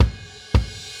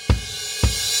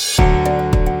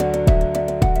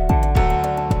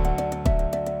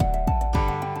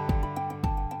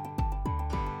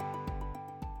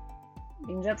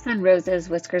books and roses,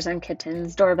 whiskers and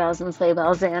kittens, doorbells and sleigh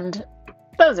bells, and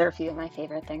those are a few of my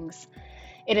favorite things.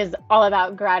 It is all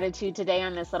about gratitude today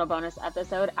on this little bonus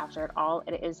episode. After it all,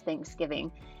 it is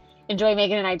Thanksgiving. Enjoy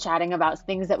Megan and I chatting about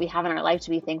things that we have in our life to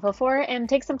be thankful for, and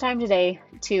take some time today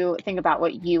to think about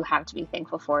what you have to be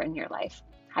thankful for in your life.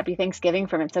 Happy Thanksgiving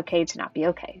from It's Okay to Not Be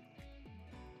Okay.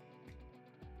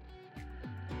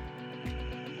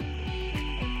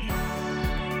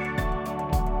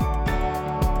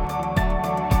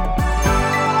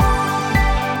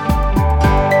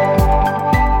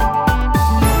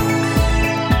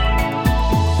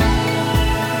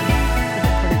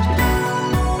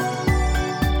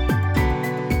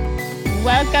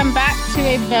 Welcome back to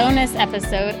a bonus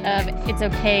episode of It's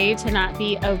Okay to Not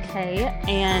Be Okay,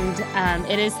 and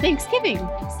it is Thanksgiving,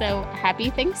 so happy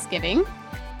Thanksgiving,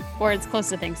 or it's close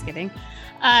to Thanksgiving.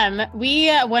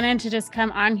 We wanted to just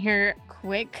come on here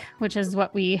quick, which is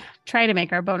what we try to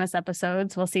make our bonus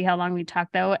episodes. We'll see how long we talk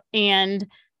though, and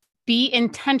be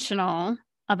intentional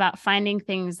about finding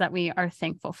things that we are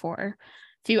thankful for.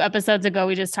 A few episodes ago,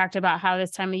 we just talked about how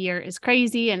this time of year is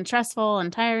crazy and stressful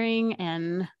and tiring,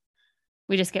 and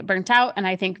we just get burnt out. And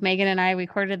I think Megan and I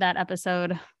recorded that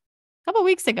episode a couple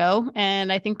weeks ago, and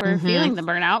I think we're feeling the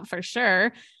burnout for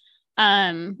sure.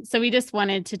 So we just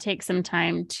wanted to take some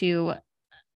time to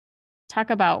talk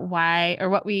about why or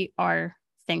what we are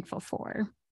thankful for.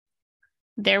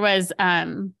 There was,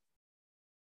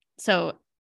 so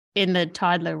in the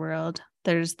toddler world,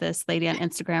 there's this lady on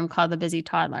Instagram called the Busy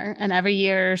Toddler. And every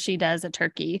year she does a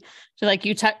turkey. So like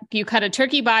you cut a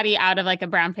turkey body out of like a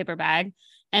brown paper bag,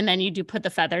 and then you do put the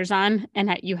feathers on,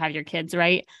 and you have your kids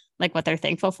write like what they're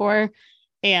thankful for.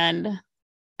 And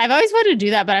I've always wanted to do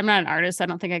that, but I'm not an artist, so I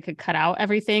don't think I could cut out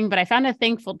everything. But I found a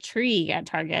thankful tree at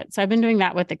Target. So I've been doing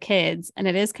that with the kids, and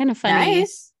it is kind of funny.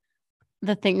 Nice.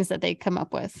 The things that they come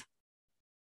up with.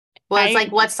 Well, it's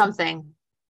like, what's something?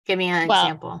 Give me an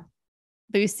example.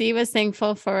 Lucy was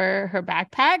thankful for her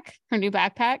backpack, her new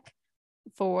backpack,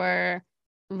 for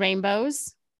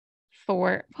rainbows.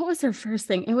 For what was her first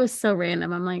thing? It was so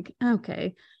random. I'm like,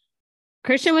 okay.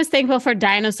 Christian was thankful for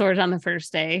dinosaurs on the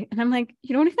first day. And I'm like,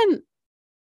 you don't even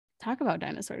talk about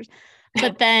dinosaurs.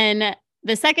 But then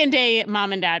the second day,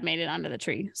 mom and dad made it onto the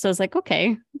tree. So I was like,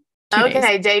 okay.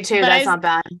 Okay, day two. That's not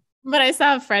bad. But I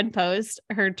saw a friend post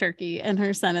her turkey, and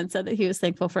her son had said that he was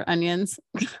thankful for onions.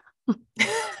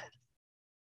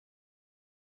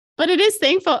 But it is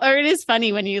thankful, or it is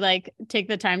funny when you like take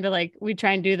the time to like, we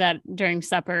try and do that during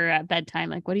supper at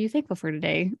bedtime. Like, what are you thankful for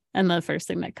today? And the first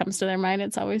thing that comes to their mind,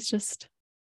 it's always just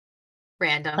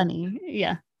random. Funny.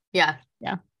 Yeah. Yeah.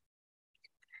 Yeah.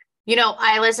 You know,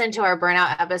 I listened to our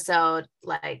burnout episode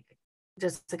like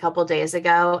just a couple days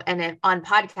ago, and if on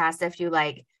podcast, if you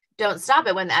like don't stop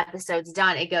it when the episode's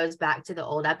done, it goes back to the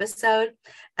old episode.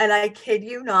 And I kid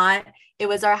you not, it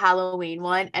was our Halloween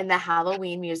one, and the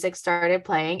Halloween music started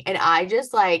playing, and I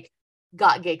just like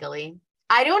got giggly.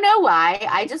 I don't know why.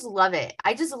 I just love it.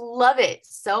 I just love it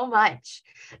so much.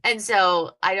 And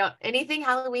so anything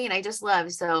Halloween, I just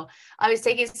love. So I was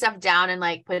taking stuff down and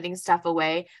like putting stuff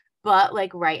away. But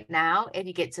like right now, if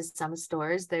you get to some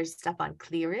stores, there's stuff on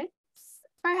clearance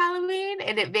for Halloween,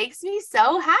 and it makes me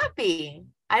so happy.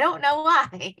 I don't know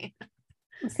why.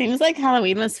 It seems like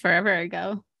Halloween was forever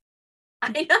ago.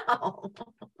 I know.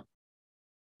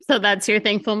 So that's your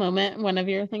thankful moment. One of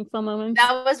your thankful moments.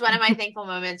 That was one of my thankful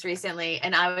moments recently.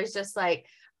 And I was like,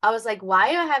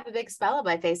 why do I have a big smile on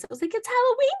my face? I was like, it's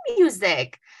Halloween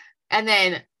music. And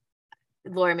then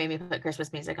Laura made me put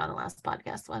Christmas music on the last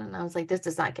podcast one. And I was like, this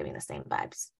does not give me the same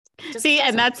vibes. See,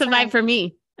 and that's a vibe for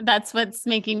me. That's what's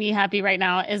making me happy right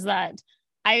now, is that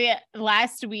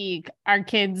last week, our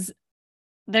kids,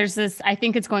 there's this, I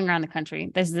think it's going around the country.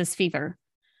 There's this fever,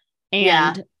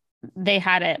 and they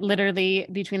had it literally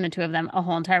between the two of them a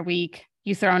whole entire week.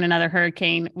 You throw in another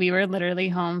hurricane. We were literally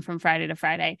home from Friday to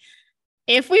Friday.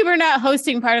 If we were not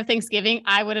hosting part of Thanksgiving,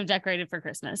 I would have decorated for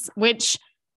Christmas, which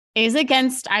is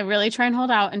I really try and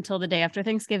hold out until the day after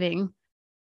Thanksgiving,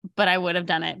 but I would have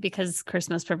done it because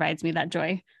Christmas provides me that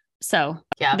joy. So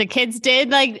the kids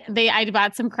did I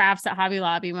bought some crafts at Hobby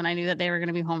Lobby when I knew that they were going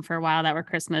to be home for a while that were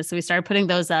Christmas. So we started putting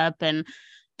those up, and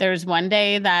there was one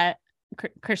day that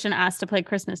Christian asked to play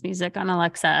Christmas music on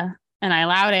Alexa, and I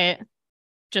allowed it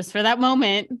just for that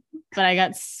moment, but I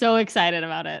got so excited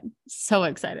about it. So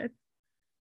excited.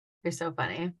 You're so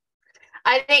funny.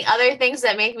 I think other things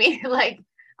that make me like,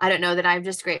 I don't know, that I'm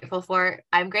just grateful for.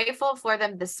 I'm grateful for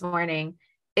them this morning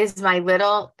is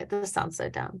this sounds so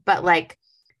dumb, but like,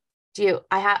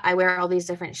 I wear all these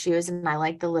different shoes, and I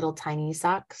like the little tiny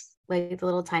socks,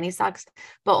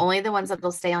 but only the ones that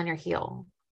will stay on your heel,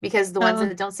 because the ones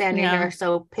that don't stay on your heel are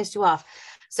so pissed you off.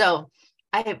 So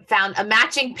I have found a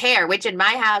matching pair, which in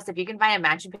my house, if you can find a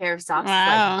matching pair of socks,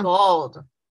 Wow. it's like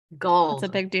gold. That's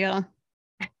a big deal.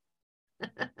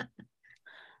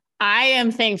 I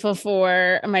am thankful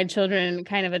for my children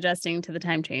kind of adjusting to the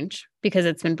time change because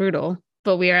it's been brutal,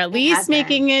 but we are at least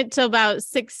making it to about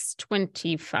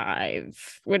 6:25,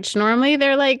 which normally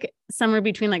they're like somewhere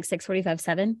between like 6:45,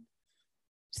 7.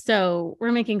 So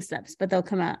we're making steps, but they'll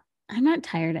come out. I'm not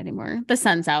tired anymore. The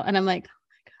sun's out and I'm like, oh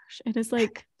my gosh, it is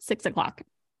like 6:00,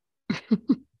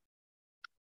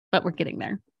 but we're getting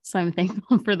there. So I'm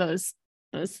thankful for those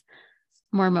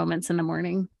more moments in the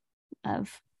morning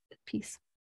of peace.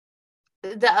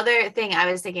 The other thing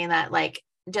I was thinking that like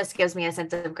just gives me a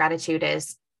sense of gratitude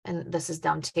is, and this is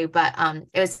dumb too, but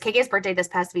it was KK's birthday this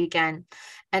past weekend.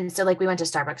 And so like we went to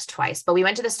Starbucks twice, but we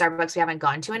went to the Starbucks we haven't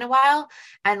gone to in a while.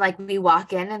 And like we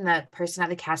walk in and the person at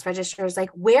the cash register is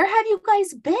like, where have you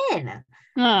guys been? And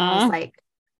I was like,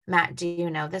 Matt, do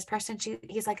you know this person?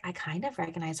 He's like, I kind of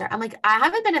recognize her. I'm like, I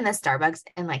haven't been in this Starbucks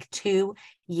in like 2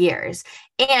 years.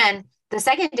 And the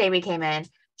second day we came in,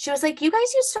 she was like, you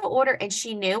guys used to order, and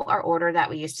she knew our order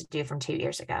that we used to do from 2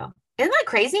 years ago. Isn't that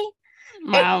crazy?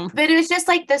 Wow. But it was just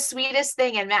like the sweetest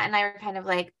thing. And Matt and I were kind of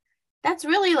like, that's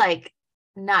really like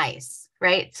nice,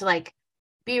 right? To like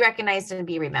be recognized and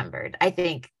be remembered. I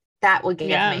think that would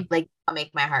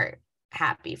make my heart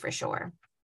happy for sure.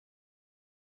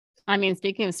 I mean,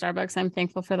 speaking of Starbucks, I'm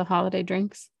thankful for the holiday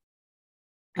drinks.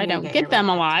 I don't get them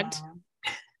a lot,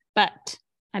 but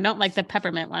I don't like the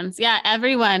peppermint ones. Yeah,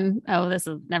 everyone. Oh,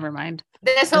 never mind.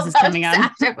 This is coming out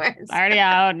afterwards. Already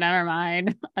out. Never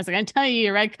mind. I was going to tell you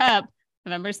your red cup,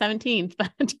 November 17th,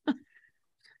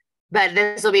 but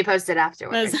this will be posted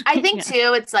afterwards. I think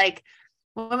too, it's like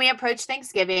when we approach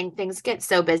Thanksgiving, things get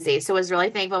so busy. So I was really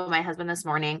thankful for my husband this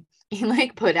morning. He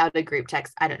like put out a group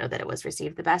text. I don't know that it was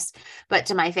received the best, but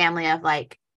to my family of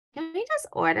like, can we just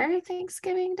order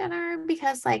Thanksgiving dinner?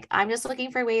 Because like, I'm just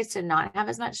looking for ways to not have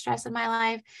as much stress in my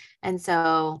life. And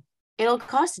so it'll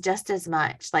cost just as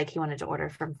much. Like he wanted to order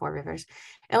from Four Rivers.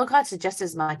 It'll cost just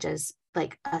as much as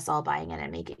like us all buying it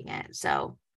and making it.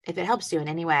 So if it helps you in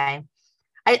any way,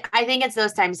 I think it's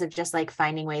those times of just like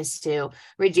finding ways to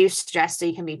reduce stress so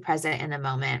you can be present in the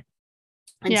moment.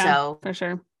 And so for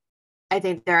sure. I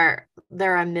think there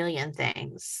are a million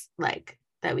things like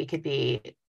that we could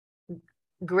be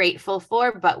grateful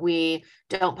for, but we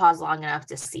don't pause long enough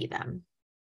to see them.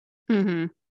 Mm-hmm.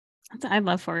 I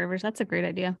love Four Rivers. That's a great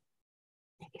idea.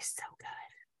 It is so good.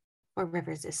 Four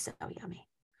Rivers is so yummy.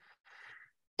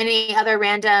 Any other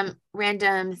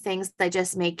random things that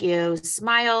just make you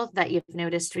smile that you've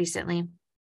noticed recently?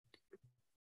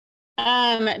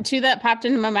 Two that popped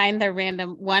into my mind. They're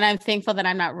random. One, I'm thankful that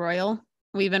I'm not royal.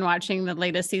 We've been watching the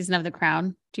latest season of The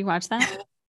Crown. Do you watch that?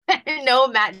 No,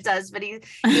 Matt does, but he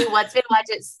wants me to watch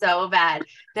it so bad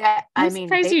that I'm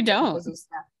surprised you don't.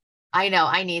 I know,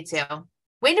 I need to.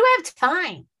 When do I have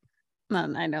time?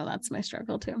 Well, I know that's my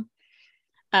struggle too.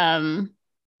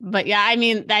 But yeah, I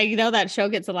mean, that show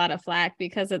gets a lot of flack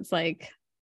because it's like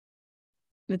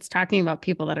it's talking about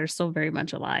people that are still very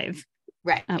much alive,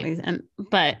 right? At least,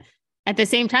 but at the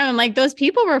same time, I'm like, those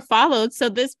people were followed, so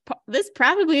this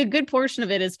probably a good portion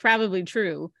of it is probably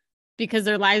true because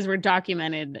their lives were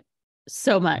documented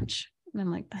so much. And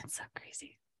I'm like, that's so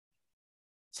crazy.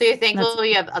 So you're thankful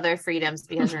you have other freedoms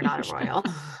because you're not a royal.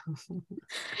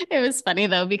 It was funny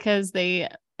though, because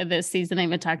this season they've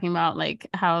been talking about like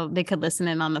how they could listen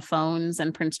in on the phones,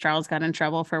 and Prince Charles got in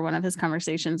trouble for one of his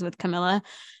conversations with Camilla.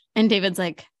 And David's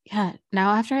like, yeah,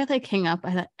 now after I like hang up,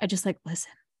 I just like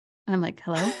listen. And I'm like,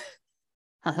 hello?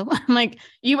 I'm like,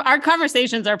 our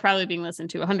conversations are probably being listened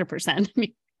to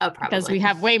 100%. Oh, probably. Because we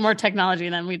have way more technology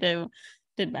than we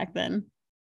did back then.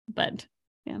 But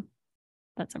yeah,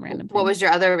 that's a random thing. What was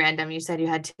your other random? You said you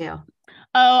had two.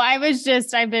 Oh, I've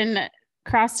been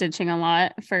cross stitching a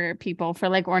lot for people for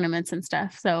like ornaments and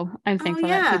stuff. So I'm thankful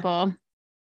that people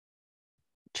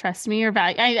trust me or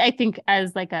value. I think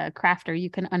as like a crafter,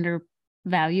 you can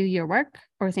undervalue your work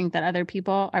or think that other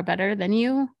people are better than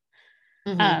you.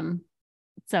 Mm-hmm.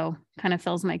 So kind of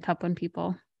fills my cup when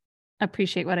people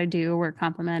appreciate what I do or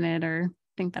complimented or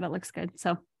think that it looks good.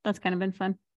 So that's kind of been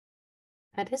fun.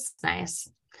 That is nice.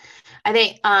 I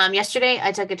think yesterday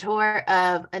I took a tour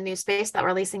of a new space that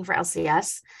we're leasing for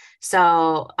LCS.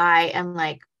 So I am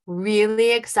like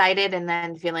really excited and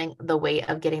then feeling the weight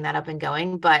of getting that up and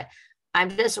going. But I'm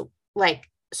just like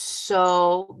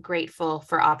so grateful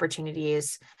for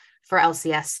opportunities for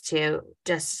LCS to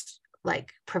just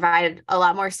like provide a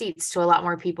lot more seats to a lot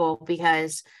more people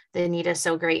because the need is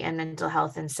so great in mental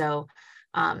health. And so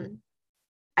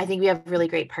I think we have really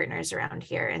great partners around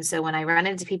here. And so when I run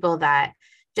into people that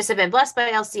just have been blessed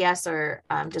by LCS or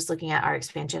just looking at our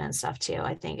expansion and stuff too.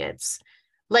 I think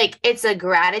it's a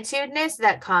gratitudeness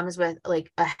that comes with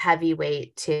like a heavy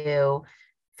weight to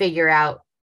figure out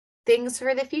things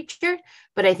for the future.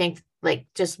 But I think like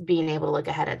just being able to look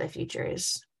ahead at the future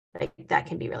is like, that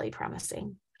can be really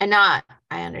promising. And I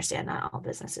understand not all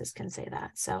businesses can say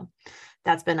that. So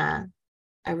that's been a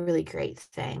really great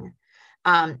thing.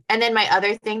 And then my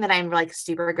other thing that I'm like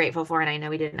super grateful for, and I know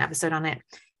we did an episode on it,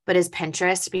 but is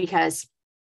Pinterest, because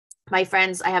my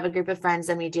friends, I have a group of friends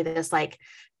and we do this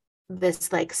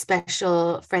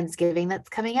special Friendsgiving that's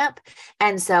coming up.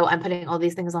 And so I'm putting all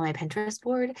these things on my Pinterest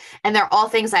board, and they're all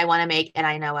things I want to make. And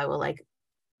I know I will like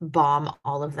bomb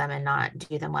all of them and not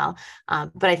do them well.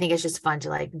 But I think it's just fun to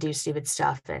like do stupid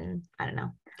stuff and I don't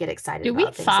know, get excited. Do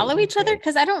we follow each other?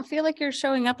 Because I don't feel like you're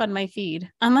showing up on my feed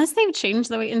unless they've changed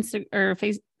the way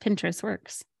Pinterest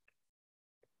works.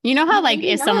 You know how like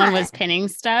if someone was pinning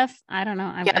stuff, I don't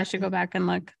know. I should go back and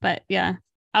look, but yeah.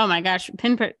 Oh my gosh.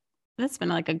 Pinterest. That's been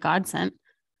like a godsend,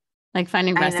 like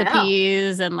finding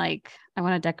recipes and like, I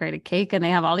want to decorate a cake and they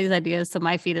have all these ideas. So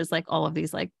my feed is like all of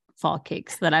these like fall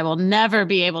cakes that I will never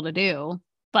be able to do,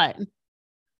 but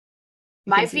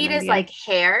my feed is like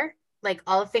hair, like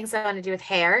all the things I want to do with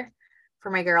hair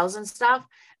for my girls and stuff.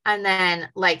 And then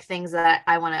like things that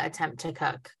I want to attempt to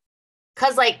cook.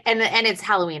 Cause like, and it's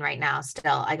Halloween right now.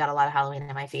 Still, I got a lot of Halloween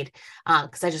in my feed.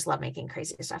 Cause I just love making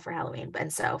crazy stuff for Halloween.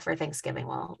 And so for Thanksgiving,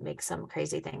 we'll make some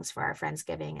crazy things for our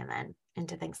Friendsgiving, and then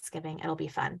into Thanksgiving, it'll be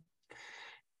fun.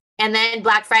 And then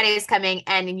Black Friday is coming,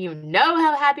 and you know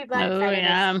how happy Black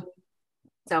Friday is.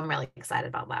 So I'm really excited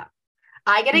about that.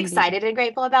 I get excited and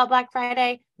grateful about Black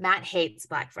Friday. Matt hates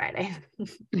Black Friday.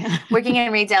 Working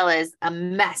in retail is a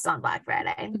mess on Black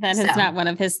Friday. That is not one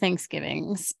of his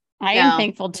Thanksgivings. I am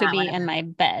thankful to be in my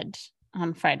bed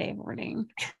on Friday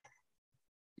morning.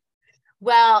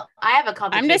 Well, I have a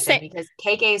complication because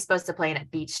KK is supposed to play in a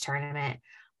beach tournament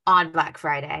on Black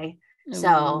Friday.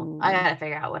 So I got to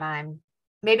figure out what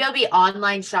maybe I'll be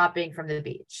online shopping from the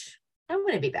beach. That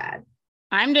wouldn't be bad.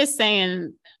 I'm just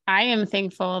saying, I am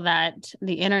thankful that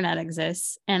the internet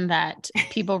exists and that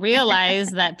people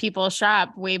realize that people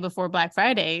shop way before Black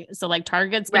Friday. So like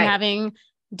Target's been having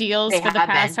deals for the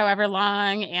past however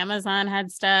long. Amazon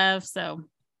had stuff. So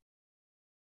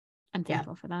I'm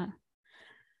thankful for that.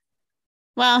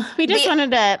 Well, we just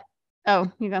wanted to,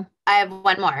 you go. I have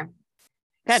one more.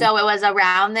 Good. So it was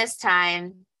around this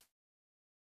time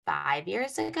 5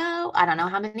 years ago, I don't know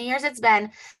how many years it's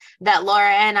been, that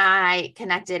Laura and I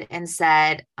connected and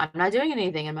said, I'm not doing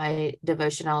anything in my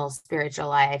devotional spiritual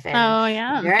life.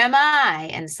 And here am I.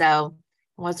 And so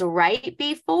it was right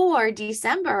before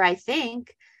December, I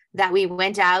think, that we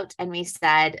went out and we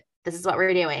said, this is what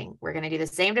we're doing. We're going to do the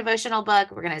same devotional book.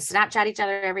 We're going to Snapchat each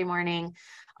other every morning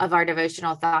of our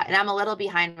devotional thought. And I'm a little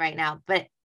behind right now, but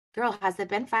girl, has it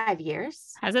been 5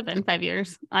 years? Has it been 5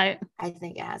 years? I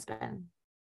think it has been.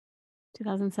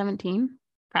 2017,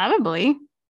 probably.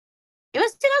 It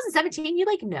was 2017. You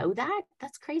like know that?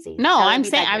 That's crazy. No, I'm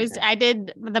saying I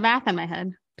did the math in my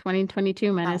head.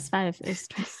 2022 minus 5 is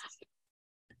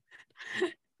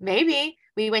maybe.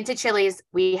 We went to Chili's,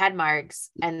 we had margs,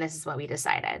 and this is what we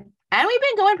decided. And we've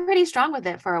been going pretty strong with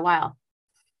it for a while.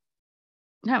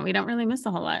 No, we don't really miss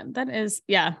a whole lot. That is,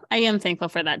 I am thankful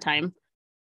for that time.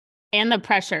 And the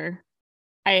pressure.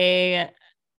 I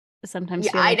sometimes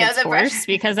feel like it's forced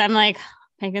because I'm like,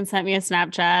 Megan sent me a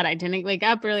Snapchat. I didn't wake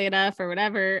up early enough or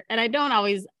whatever. And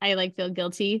I like feel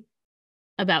guilty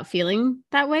about feeling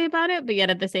that way about it. But yet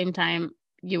at the same time,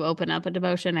 you open up a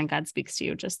devotion and God speaks to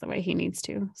you just the way he needs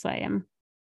to. So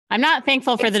I'm not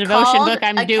thankful for the devotion book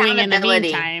I'm doing in the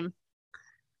meantime.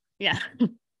 Yeah.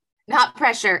 Not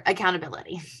pressure,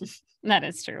 accountability. That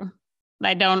is true.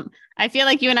 I feel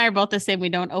like you and I are both the same. We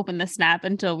don't open the snap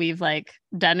until we've like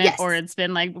done it or it's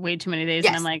been like way too many days.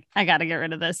 And I'm like, I got to get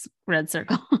rid of this red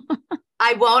circle.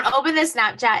 I won't open the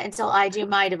Snapchat until I do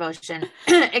my devotion,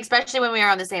 especially when we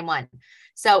are on the same one.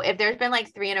 So if there's been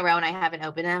like 3 in a row and I haven't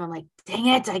opened them, I'm like, dang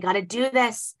it, I got to do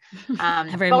this.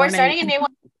 But we're starting a new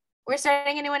one. We're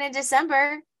starting a new one in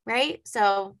December, right?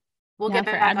 So we'll get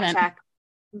back on track.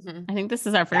 Mm-hmm. I think this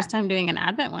is our first time doing an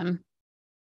Advent one.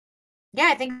 Yeah,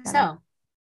 I think so.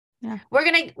 Yeah.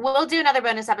 We'll do another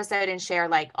bonus episode and share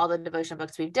like all the devotion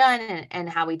books we've done and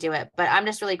how we do it. But I'm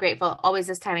just really grateful always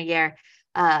this time of year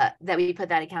that we put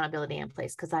that accountability in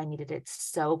place because I needed it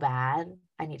so bad.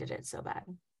 I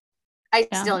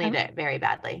still need it very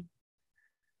badly.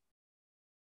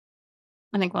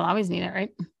 I think we'll always need it, right?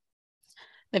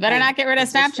 They better not get rid of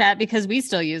Snapchat because we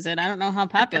still use it. I don't know how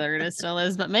popular it still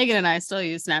is, but Megan and I still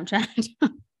use Snapchat.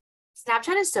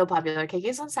 Snapchat is so popular.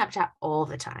 KK's on Snapchat all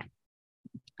the time.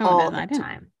 all the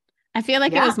time. I feel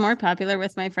like it was more popular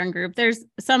with my friend group. There's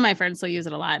some of my friends still use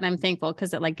it a lot, and I'm thankful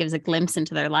because it like gives a glimpse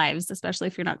into their lives, especially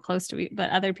if you're not close to it. But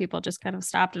other people just kind of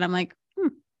stopped, and I'm like,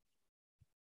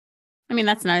 I mean,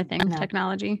 that's another thing,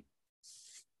 technology.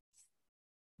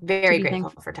 Very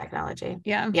grateful for technology.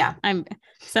 Yeah.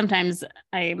 Sometimes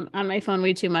I'm on my phone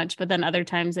way too much, but then other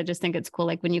times I just think it's cool.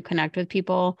 Like when you connect with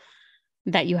people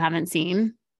that you haven't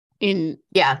seen in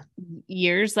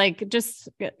years, like just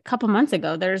a couple months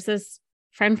ago, there's this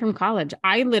friend from college.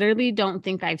 I literally don't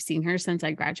think I've seen her since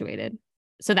I graduated.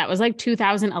 So that was like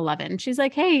 2011. She's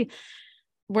like, hey,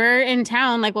 we're in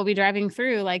town. Like we'll be driving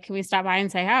through. Like, can we stop by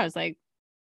and say hi? I was like,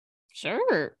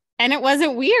 sure. And it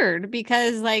wasn't weird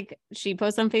because like she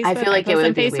posts on Facebook. I feel like it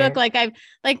would be Facebook.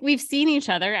 Weird. We've seen each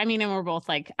other. I mean, and we're both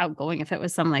like outgoing. If it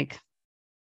was some like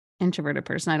introverted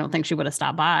person, I don't think she would have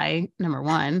stopped by, number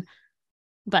one.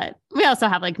 But we also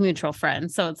have like mutual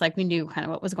friends. So it's like we knew kind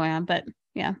of what was going on. But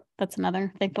yeah, that's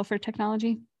another thankful for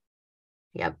technology.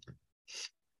 Yep.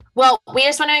 Well, we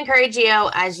just want to encourage you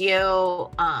as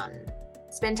you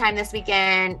spend time this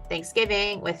weekend,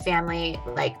 Thanksgiving with family,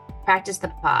 like practice the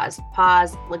pause,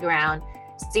 look around,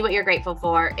 see what you're grateful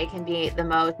for. It can be the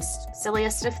most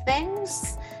silliest of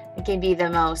things. It can be the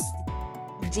most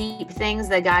deep things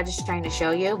that God is trying to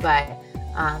show you. But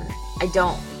I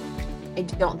don't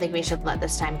think we should let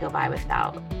this time go by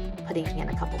without putting in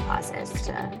a couple pauses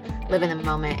to live in the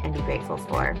moment and be grateful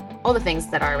for all the things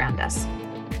that are around us.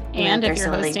 And if you're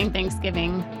hosting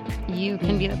Thanksgiving, you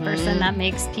can be the person that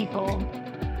makes people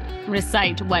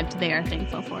recite what they are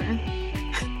thankful for.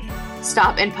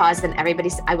 Stop and pause, and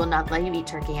I will not let you eat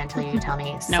turkey until you tell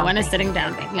me. No one is sitting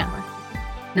down. Yeah.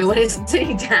 No one is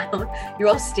sitting down. You're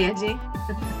all standing.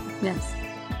 Yes.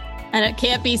 And it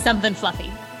can't be something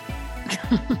fluffy.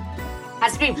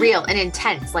 Has to be real and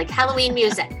intense, like Halloween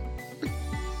music.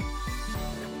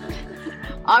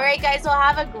 All right, guys, we'll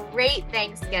have a great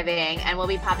Thanksgiving, and we'll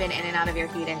be popping in and out of your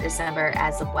feed in December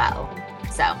as well.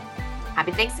 So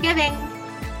happy Thanksgiving.